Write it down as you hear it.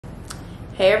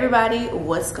Hey everybody,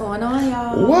 what's going on,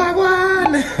 y'all?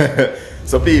 Wagwan!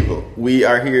 So people, we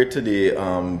are here today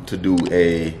to do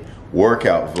a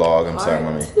workout vlog. I'm sorry,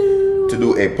 mommy. To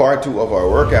do a part 2 of our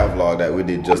workout vlog that we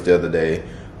did just the other day.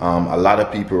 A lot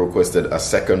of people requested a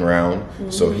second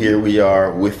round, so here we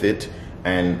are with it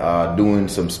and doing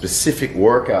some specific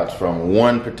workouts from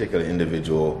one particular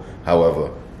individual.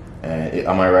 However,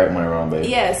 am I right? Am I wrong, babe?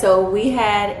 Yeah, so we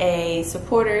had a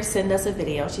supporter send us a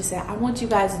video. She said, I want you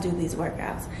guys to do these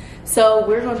workouts. So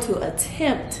we're going to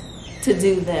attempt to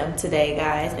do them today,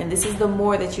 guys. And this is the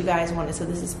more that you guys wanted. So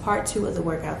this is part 2 of the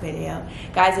workout video.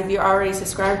 Guys, if you're already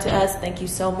subscribed to us, thank you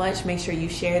so much. Make sure you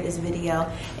share this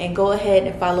video and go ahead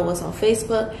and follow us on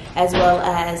Facebook as well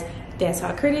as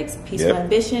Dancehall Critics, Peaceful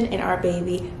Ambition, and our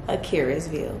baby Akira's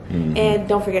View. And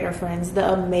don't forget our friends,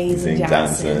 the amazing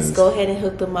Johnsons. Go ahead and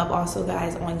hook them up also,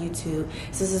 guys, on YouTube.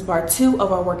 So this is part 2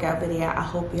 of our workout video. I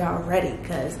hope y'all ready,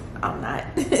 because I'm not.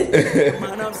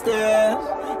 Man upstairs,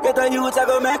 get a youth, I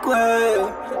go make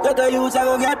way. Get a youth, I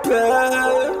go get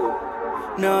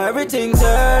paid. Now everything's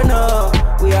turn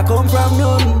up. We are come from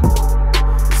none.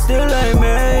 Still ain't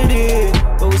made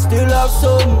it, but we still have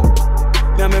some.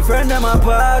 Me and my friend at my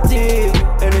party,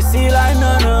 and we see like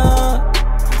none.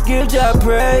 Give your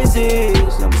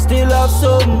praises, I'm still have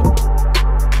some.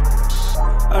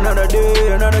 Another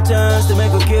day, another chance to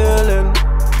make a killing.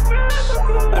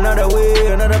 Another way,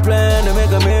 another plan to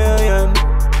make a million.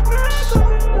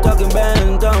 Talking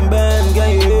bang, can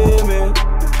you hear me?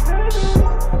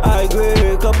 I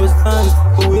agree, couple times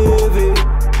with it.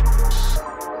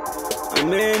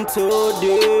 I'm in too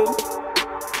deep.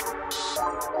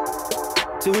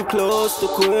 Too close to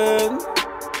quit.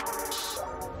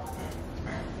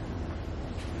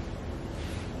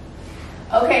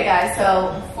 Okay guys,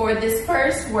 so for this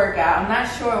first workout, I'm not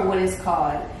sure what it's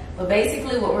called, but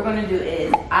basically what we're going to do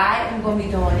is I am going to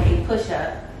be doing a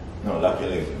push-up. No, lock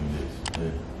your legs.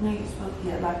 No, you're supposed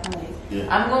to lock my legs. Yeah.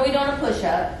 I'm going to be doing a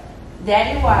push-up.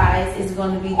 Daddy Wise is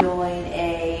going to be doing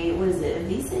a, what is it, a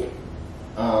V-sit?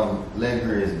 Leg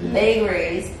raise. Yeah. Leg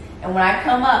raise. And when I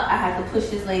come up, I have to push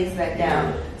his legs back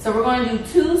down. So we're going to do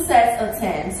 2 sets of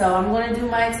 10. So I'm going to do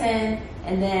my 10,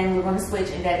 and then we're going to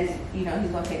switch, and Daddy's, you know, he's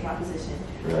going to take my position.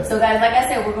 Right. So guys, like I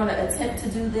said, we're going to attempt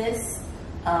to do this.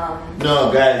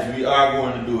 No, guys, we are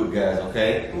going to do it, guys.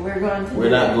 Okay. We're going to. We're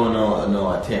not going to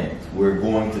no attempt. We're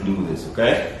going to do this.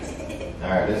 Okay. All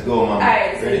right, let's go, mama. All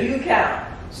right, so you count.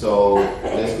 So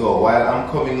let's go. While I'm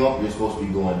coming up, you're supposed to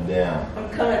be going down. I'm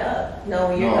coming up.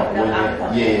 No, you're coming up. I'm coming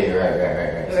up. Yeah,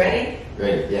 right. You ready? So,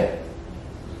 ready, yeah.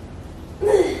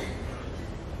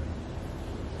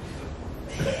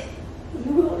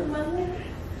 You holding my leg?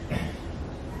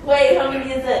 Wait, how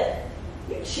many is that?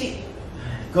 You cheat.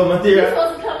 Come on, Tira. You're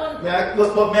supposed to come on.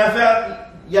 Look, me I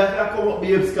feel you have to come up,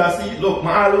 babes, because see, look,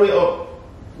 my all the way up.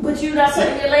 But you're not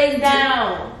putting your legs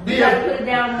down. You gotta put it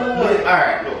down more.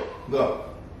 Alright, look, go.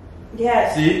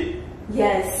 Yes. See?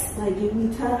 Yes. Like, give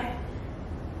me time.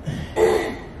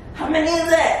 How many is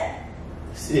that?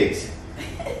 6.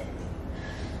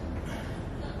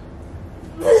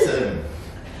 7.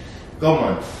 Come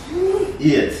on.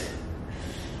 8.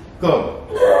 Come.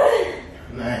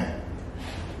 9.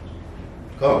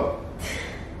 Come.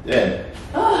 10.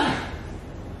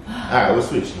 Alright, we'll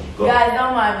switch now. Go. Guys,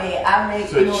 don't mind me. I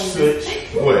make noises.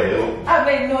 Switch. Well. I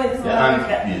make noises when I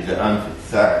work You're unfit.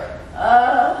 Sorry.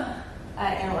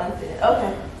 I am unfit.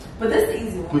 Okay. But this is the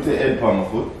easy one. Put your head on my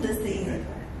foot. This is the easy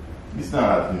part. It's not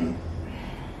hard for me.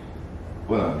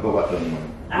 Hold on, go back down,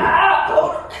 man.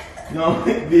 No,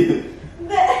 baby.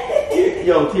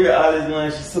 Yo, Tira always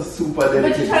man, she's so super delicate.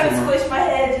 But you're trying to squish my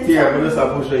head. Tira, but let's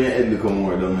not push your head to come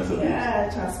more, don't mess up. Yeah,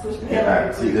 I'm trying to squish my head.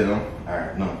 Alright, see that now?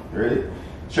 Alright, no. Ready?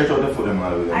 Stretch out the foot and all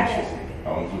the way down. I got you. I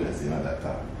want to put that scene at that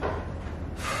top.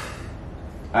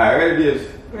 Alright, ready, babes?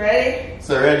 Ready?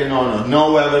 So ready now, no.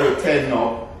 Now we're level 10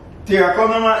 now. Tira,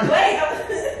 come on, man. Wait,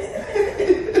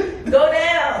 go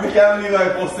down. We can't believe I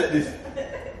posted this.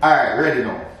 Alright, ready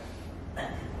now.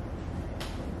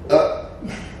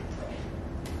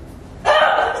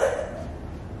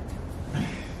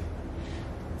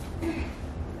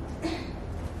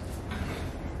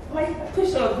 Why you push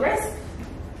so aggressive?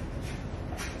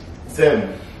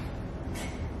 7.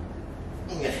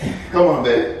 Come on,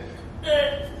 babe.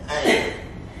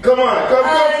 Come on, come.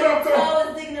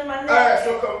 Alright,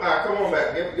 so come on back.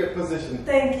 Get position.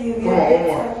 Thank you. Come on, one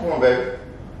more. Come on, baby.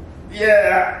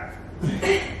 Yeah.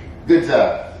 Good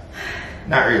job.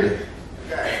 Not really.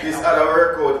 This other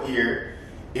workout here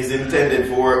is intended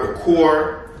for the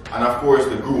core and of course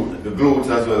the glutes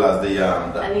as well as the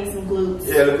I need some glutes.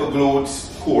 Yeah, little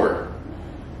glutes, core.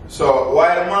 So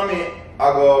while mommy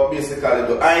I go basically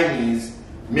do high knees,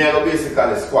 Me I go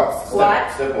basically squat.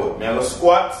 Squat. Step out. Me I go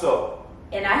squat so.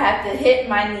 And I have to hit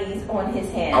my knees on his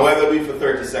hands. I will do it for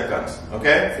 30 seconds.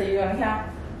 Okay? So you're gonna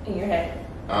count in your head?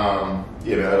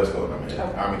 Yeah, but I'll just go in my head.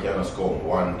 Okay. I'm gonna just go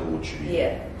 1, 2, 3.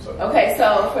 Yeah. So. Okay,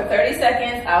 so for 30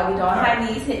 seconds, I'll be doing high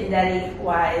knees, hitting daddy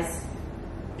wise.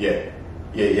 Yeah.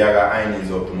 Yeah, I got high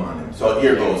knees up to morning. So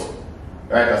here goes.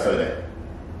 Right, that's all that.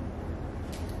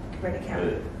 Ready to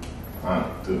count.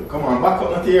 1, 2. Come on, back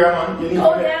up my here, man. You need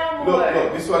Go to down more.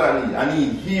 Look, this is what I need. I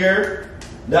need here.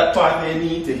 That part they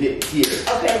need to hit here.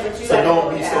 Okay, but you so gotta don't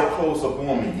go be down. so close up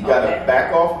on me. You gotta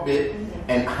back off a bit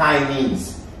and high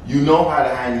knees. You know how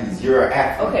to high knees. You're an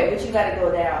athlete. Okay, but you gotta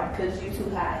go down because you're too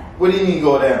high. What do you mean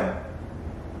go down?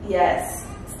 Yes.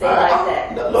 Stay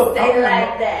like that. Look, Stay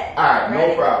like that. Alright, no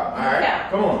Ready? problem. Alright,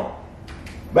 Count. come on.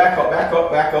 Back up, back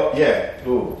up, back up. Yeah.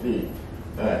 2, 3.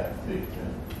 Alright,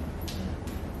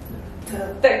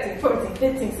 13, 14,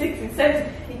 15, 16,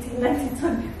 17, 18, 19,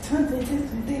 20, 21, 22,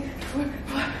 23, 24,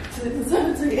 25, 26,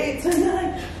 27, 28,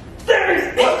 29,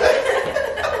 30.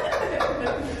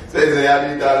 Say,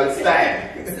 I need to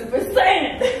understand. Super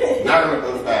Saiyan. Not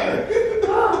understand.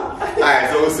 Alright,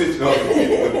 so we're switching over.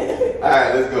 Alright,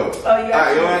 let's go. Oh, you got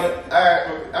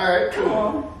Alright, cool. Come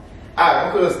on. Alright,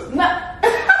 I'm cool. No.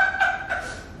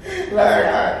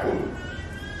 Alright, cool.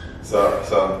 So,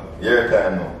 your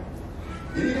time now.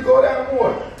 You need to go down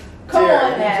more. Come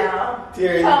Tara, on now.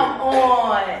 Tara, Come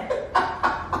on.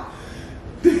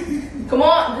 Come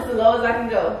on. This is as low as I can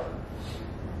go.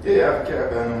 Yeah, I can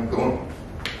count down. Go on.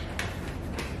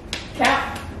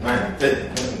 Count. 9, 10,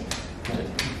 11.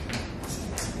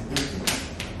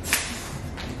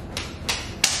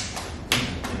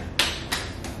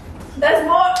 That's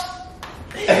more.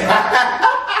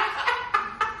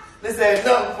 This ain't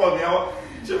nothing for me.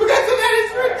 She forgot to let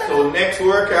it. So next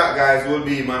workout, guys, will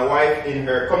be my wife in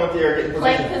her. Come on, here, get in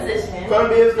position. Plank position. Come on,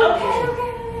 be in position.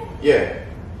 Okay. Yeah.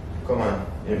 Come on.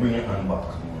 Yeah, bring your hand back.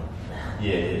 Come on.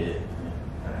 Yeah.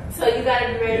 Right. So you gotta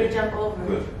be ready to jump over.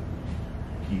 Good.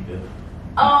 Keep it.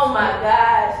 Oh my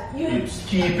gosh.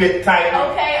 Keep it tight.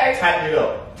 Okay. Tighten it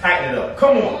up. Tighten it up.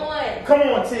 Come on. Come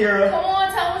on, Tara. Come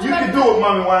on, tell me You can do it,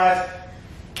 mommy wise.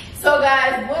 So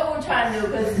guys, what we're trying to do,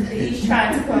 because he's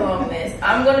trying to promote this,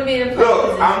 I'm going to be in a Look,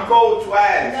 position. I'm coach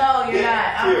wise. No, you're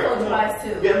not. I'm coach wise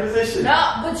too. Get in position.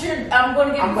 No, but I'm going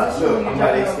to get in position. I'm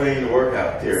about to explain the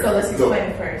workout, Tara. So let's explain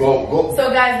it first. Go.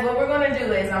 So guys, what we're going to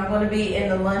do is I'm going to be in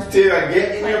the lunch. Tara,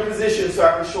 get in your position so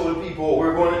I can show the people what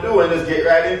we're going to do and just get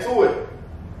right into it.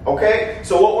 Okay?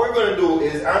 So what we're going to do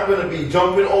is I'm going to be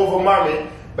jumping over mommy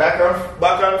back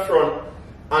on front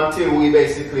until we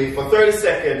basically, for 30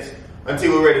 seconds,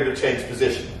 until we're ready to change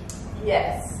position.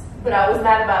 Yes, but I was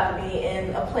not about to be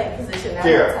in a plank position at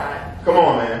that time. Come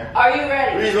on, man. Are you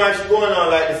ready? The reason why she's going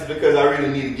on like this is because I really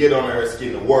need to get on her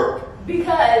skin to work.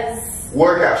 Because...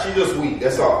 Workout. She's just weak.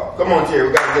 That's all. Come on, Terry.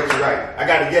 We got to get you right. I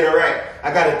got to get her right.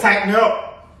 I got to tighten her up.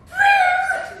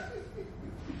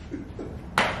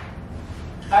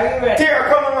 Are you ready? Terry,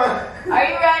 come on. Are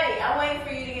you ready? I'm waiting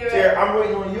for you to get ready. Terry, I'm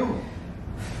waiting on you.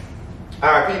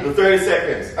 All right, people. 30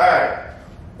 seconds. All right.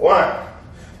 1,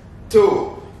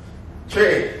 2,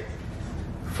 3,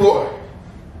 4,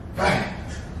 5,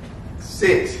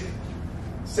 6,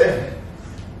 7,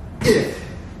 8,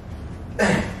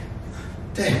 9,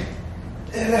 10,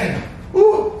 11,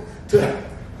 12,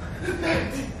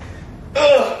 13,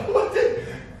 14,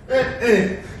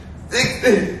 15,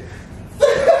 16,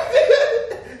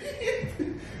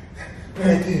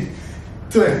 19,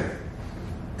 20,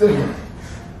 21,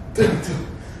 22,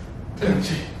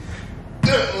 23,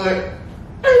 24,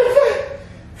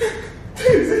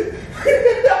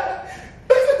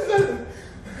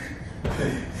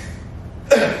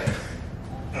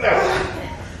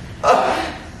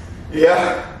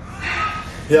 Yeah.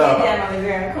 Get down on the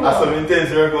ground. Come That's on. some intense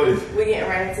workout. We're getting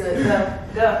right into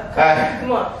it. Go.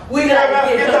 Come on. We Tara,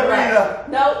 gotta get up, them right.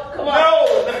 No, come on.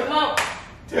 No. Come on.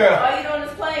 Tara. All you doing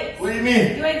is planks. What do you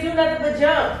mean? You ain't doing nothing but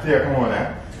jump. Tara, come on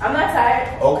now. I'm not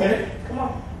tired. Okay. Come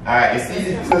on. Alright, it's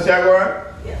easy. So shall I go on?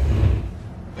 Yeah.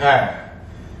 Alright.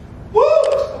 Woo!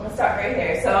 I'm gonna start right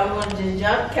here. So I'm gonna just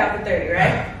jump, count to 30,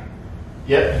 right?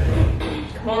 Yep.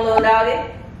 Come on, little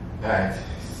doggy. Alright,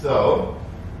 so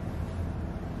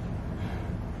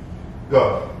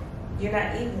go. You're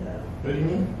not even though. What do you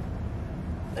mean?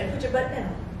 Like, put your butt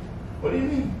down. What do you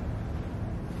mean?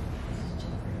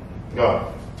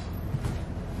 Go.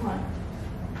 Come on.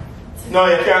 No,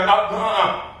 you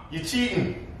can't. You're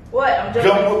cheating. What? I'm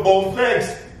jumping. Jump with both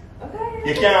legs. Okay.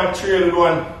 You can't trail with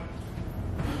one.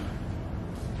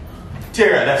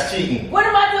 Tara, that's cheating. What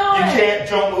am I doing? You can't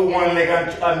jump with one leg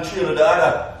and trail with the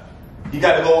other. You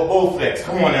got to go with both legs.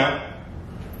 Come on now.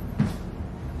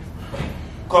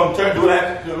 Come, turn, do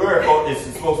like the workout is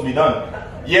supposed to be done.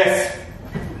 Yes.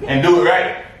 And do it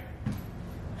right.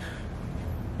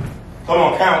 Come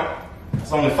on, count.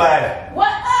 It's only 5. What?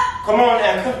 Come on,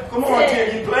 Ann. Come on,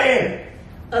 Tierra, you playing.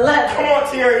 11. Come on,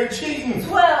 Tierra, you're cheating.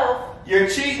 12. You're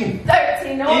cheating.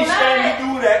 13. No, I'm Each not. time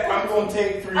you do that, I'm going to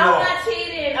take 3 I'm off. not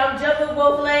cheating. I'm jumping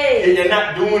both legs. You're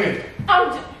not doing it.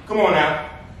 Come on now.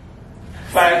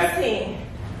 5. 16.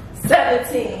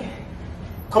 17.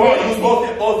 Come on, use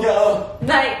both your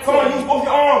 19. Come on, use both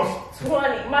your arms.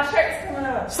 20. My shirt's coming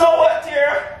up. So what,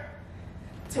 Tierra?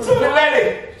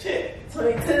 29. Shit.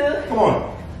 22. Come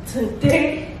on.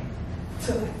 23.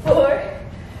 24.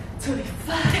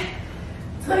 25.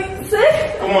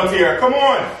 26. Come on, Tierra. Come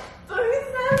on.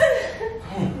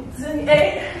 27.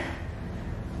 28.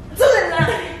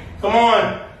 29. Come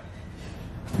on.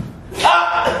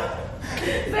 Ah!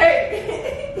 30.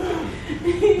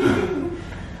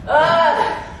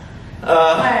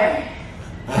 Alright.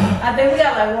 I think we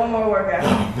got like one more workout.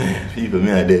 Oh man, people,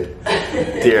 me I did.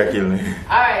 Tierra killed me.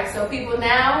 Alright, so people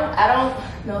now, I don't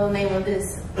know the name of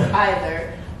this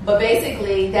either, but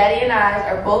basically Daddy and I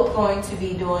are both going to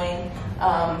be doing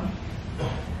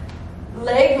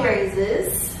leg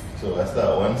raises. So I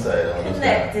start one side on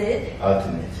connected.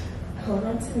 Alternate. Hold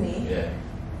on to me. Yeah.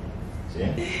 See?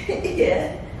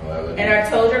 Yeah. Oh, and our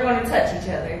toes are going to touch each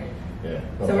other. Yeah.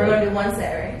 So we're going to do one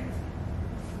set, right?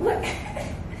 What?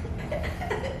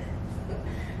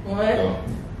 What?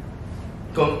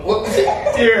 Come. What?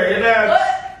 Tierra, you're not. What?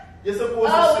 You're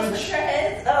supposed Oh, to switch switch. your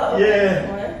heads? Oh.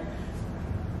 Yeah. What?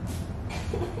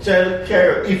 Try to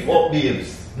carry if up,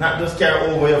 babes. Not just carry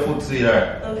over your foot,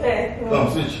 sweetheart. Okay. Come,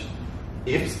 switch.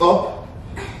 Hips up.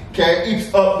 Carry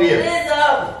hips up, babes. It is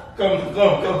up.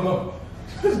 Come.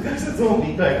 This guy's a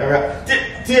zombie. Like, alright.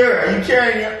 Tierra, you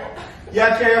carry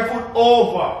your foot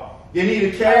over. You need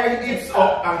to carry your hips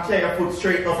up and carry your foot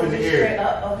straight up in the air. Straight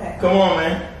up, okay. Come on,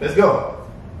 man. Let's go.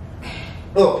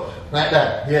 Up. Like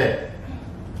that. Yeah.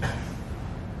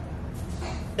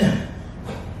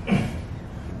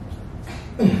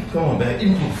 Come on, back. You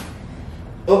move.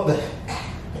 Up there.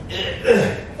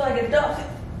 It's like a dolphin.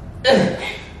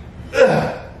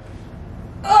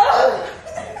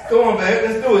 Come on, babe.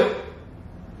 Let's do it.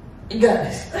 You got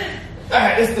this.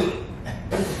 Alright, let's do it.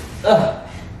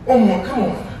 One more. Come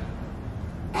on.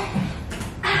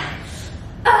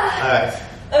 Alright.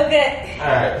 Okay.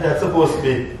 Alright. That's supposed to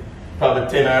be probably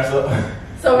 10 or so.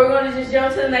 So we're going to just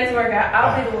jump to the next workout.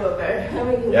 I'll be the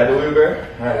wheelbarrow. Yeah, the wheelbarrow?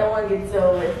 I don't want to get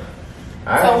so with.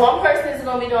 Alright. So one person is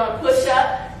going to be doing a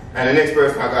push-up And the next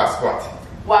person I got squat.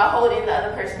 while holding the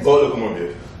other person's Go look more,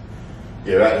 babe.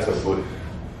 Yeah, right. That's what's good.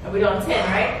 Are we doing 10,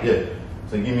 right? Yeah.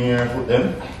 So give me your foot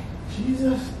then.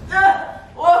 Jesus.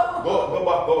 Whoa. Go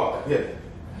back. Yeah.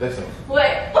 That's it.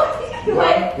 Wait.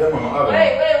 Yeah, mama.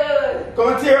 Wait.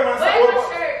 Come on, Tierra, man. Wait, my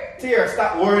shirt. Tierra,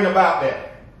 stop worrying about that.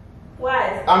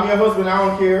 Why? I'm your husband. I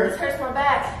don't care. This hurts my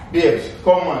back. Babes,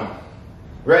 come on.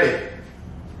 Ready?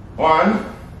 1,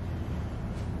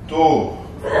 2. No,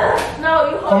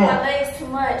 you hold Come my on. legs too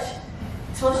much.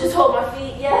 You're supposed to just hold my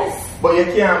feet. Yes. But you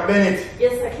can't bend it.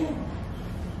 Yes, I can.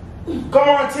 Come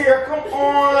on, Tierra. Come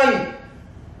on.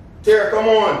 Tierra, come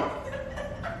on.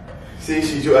 See,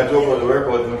 I drove for the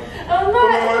workout. I'm Come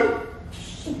not. on.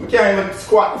 We can't even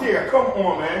squat. Tierra, come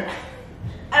on, man.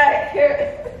 Alright,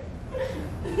 here.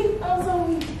 I'm so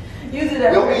weak. You do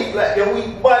that. Your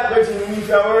weak butt version you need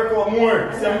to work out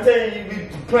more. See, I'm telling you, you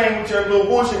be playing with your little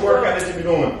bullshit workout that you be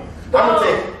doing.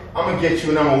 I'm gonna get you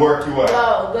and I'm gonna work you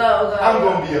out. Go. I'm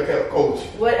gonna be a coach.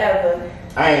 Whatever.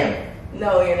 I am.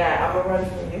 No, you're not. I'm gonna run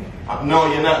from you. No,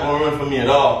 you're not gonna run from me at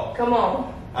all. Come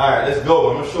on. Alright, let's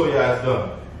go. I'm gonna show you how it's done.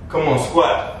 Come on,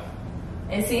 squat.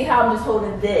 And see how I'm just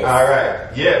holding this.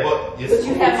 Alright, yeah, but But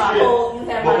you have my whole, you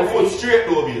have But my the foot feet. straight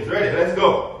though, bitch. Ready? Let's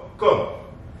go. Come.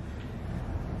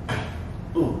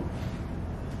 Ooh.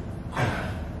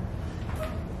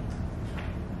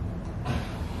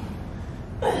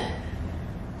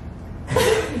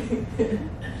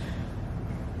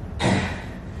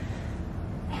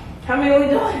 How many are we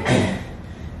doing?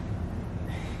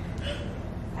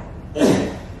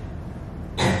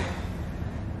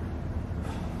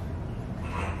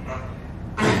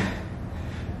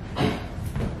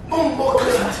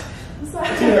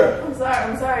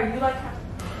 I'm sorry. You like...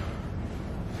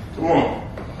 Come on.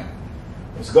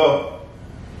 Let's go.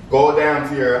 Go down,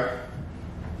 Tierra.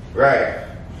 Right.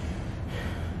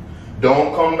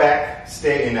 Don't come back.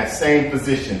 Stay in that same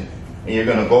position. And you're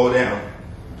going to go down.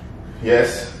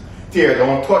 Yes. Tierra,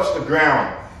 don't touch the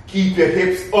ground. Keep your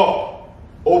hips up.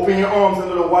 Open your arms a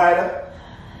little wider.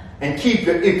 And keep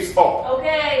your hips up.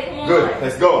 Okay, come on. Good.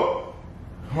 Let's go.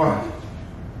 Come on.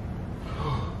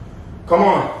 Come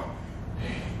on.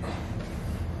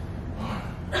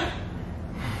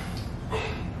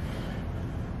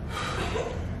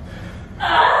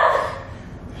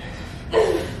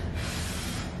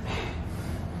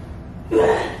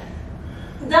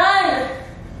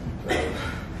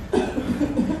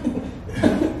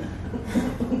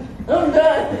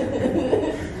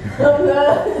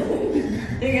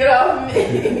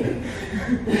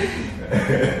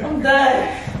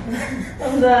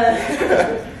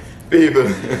 People.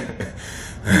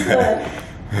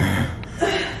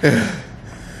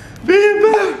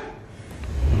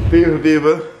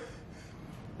 People.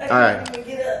 Alright.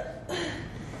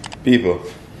 People,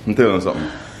 I'm telling you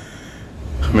something.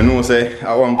 I know say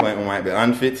at one point I might be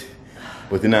unfit,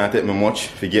 but it don't take me much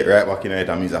to get right back in it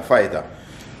and I'm a fighter.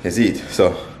 You see it?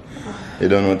 So you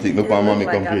don't know think look at mommy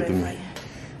like compared to me.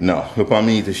 No, look at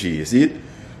me to she, you see it?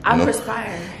 I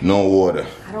perspire. No water.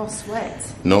 I don't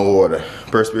sweat. No water.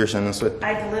 Perspiration and sweat.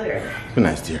 I glitter. Good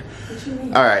nice dear. What you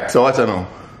mean? Alright, so what you know?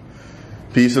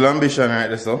 Peaceful Ambition right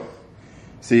there, so.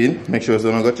 See it? Make sure you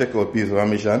don't go check out Peaceful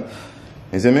Ambition.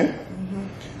 You see me?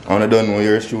 I wanna don't know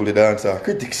yours truly dancer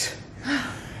critics.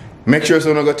 Make sure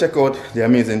you don't go check out the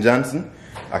amazing Johnson,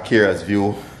 Akira's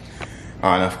View,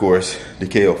 and of course the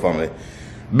KO family.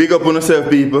 Big up on yourself,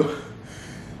 people.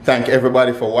 Thank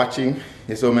everybody for watching.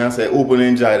 You saw me I say, open and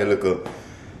enjoy the little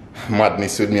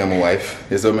madness with me and my wife.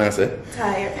 You saw me I say?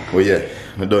 Tired. Well, yeah,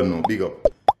 I don't know. Big up.